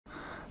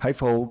Hi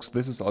folks,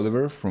 this is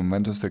Oliver from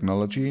Ventuz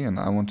Technology, and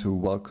I want to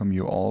welcome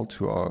you all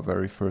to our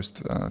very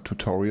first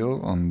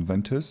tutorial on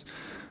Ventuz.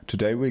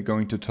 Today we're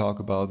going to talk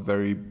about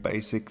very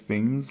basic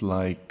things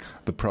like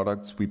the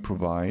products we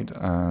provide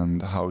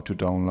and how to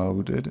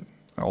download it.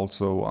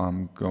 Also,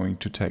 I'm going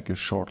to take a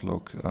short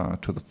look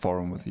to the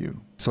forum with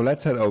you. So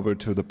let's head over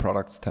to the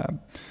Products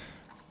tab.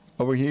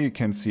 Over here you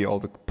can see all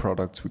the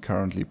products we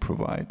currently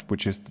provide,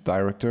 which is the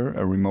Director,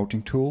 a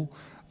remoting tool,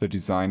 the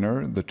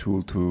Designer, the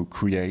tool to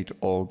create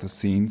all the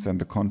scenes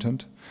and the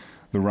content,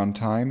 the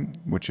Runtime,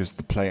 which is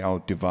the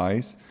playout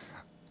device,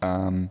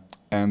 and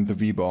the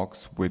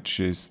VBox, which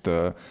is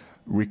the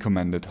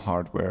recommended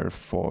hardware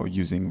for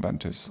using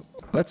Ventuz.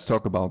 Let's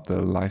talk about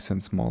the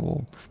license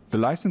model. The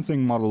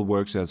licensing model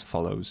works as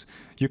follows.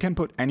 You can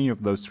put any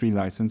of those three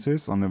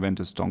licenses on the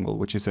Ventuz dongle,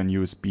 which is a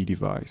USB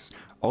device.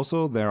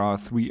 Also, there are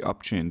three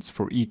options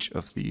for each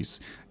of these,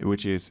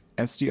 which is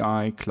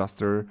SDI,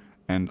 cluster,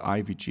 and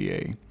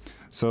IVGA.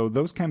 So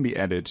those can be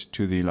added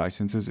to the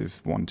licenses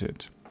if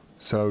wanted.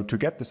 So to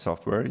get the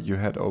software, you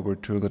head over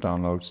to the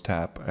Downloads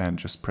tab and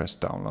just press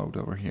Download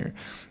over here.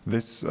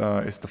 This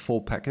is the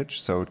full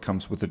package, so it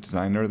comes with the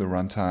Designer, the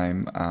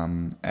Runtime,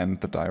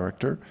 and the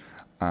Director,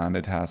 and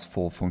it has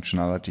full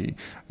functionality.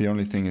 The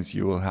only thing is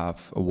you will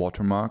have a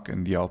watermark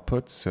in the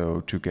output,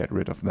 so to get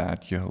rid of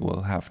that, you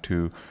will have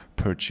to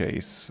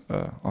purchase,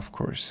 of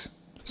course.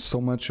 So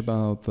much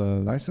about the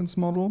license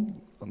model.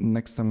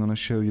 Next I'm going to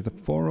show you the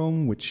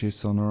forum, which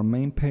is on our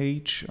main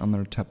page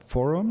under tab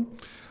Forum.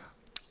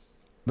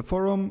 The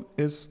forum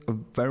is a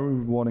very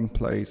rewarding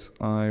place.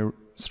 I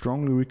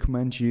strongly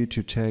recommend you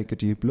to take a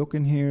deep look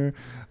in here.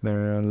 There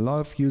are a lot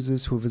of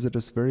users who visit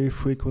us very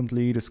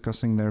frequently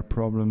discussing their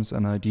problems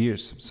and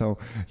ideas. So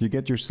you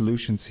get your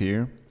solutions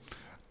here.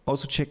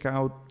 Also check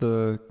out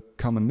the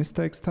Common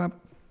Mistakes tab.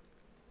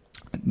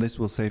 This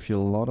will save you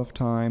a lot of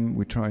time.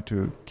 We try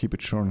to keep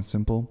it short and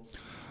simple.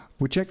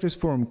 We check this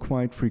forum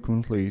quite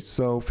frequently,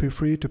 so feel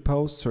free to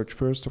post, search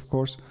first of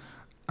course,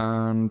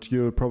 and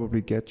you'll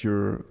probably get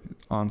your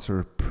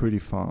answer pretty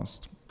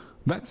fast.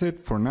 That's it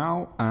for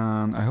now,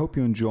 and I hope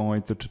you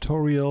enjoyed the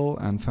tutorial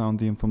and found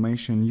the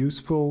information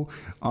useful.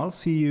 I'll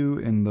see you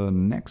in the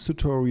next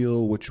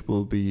tutorial, which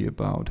will be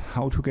about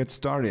how to get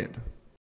started.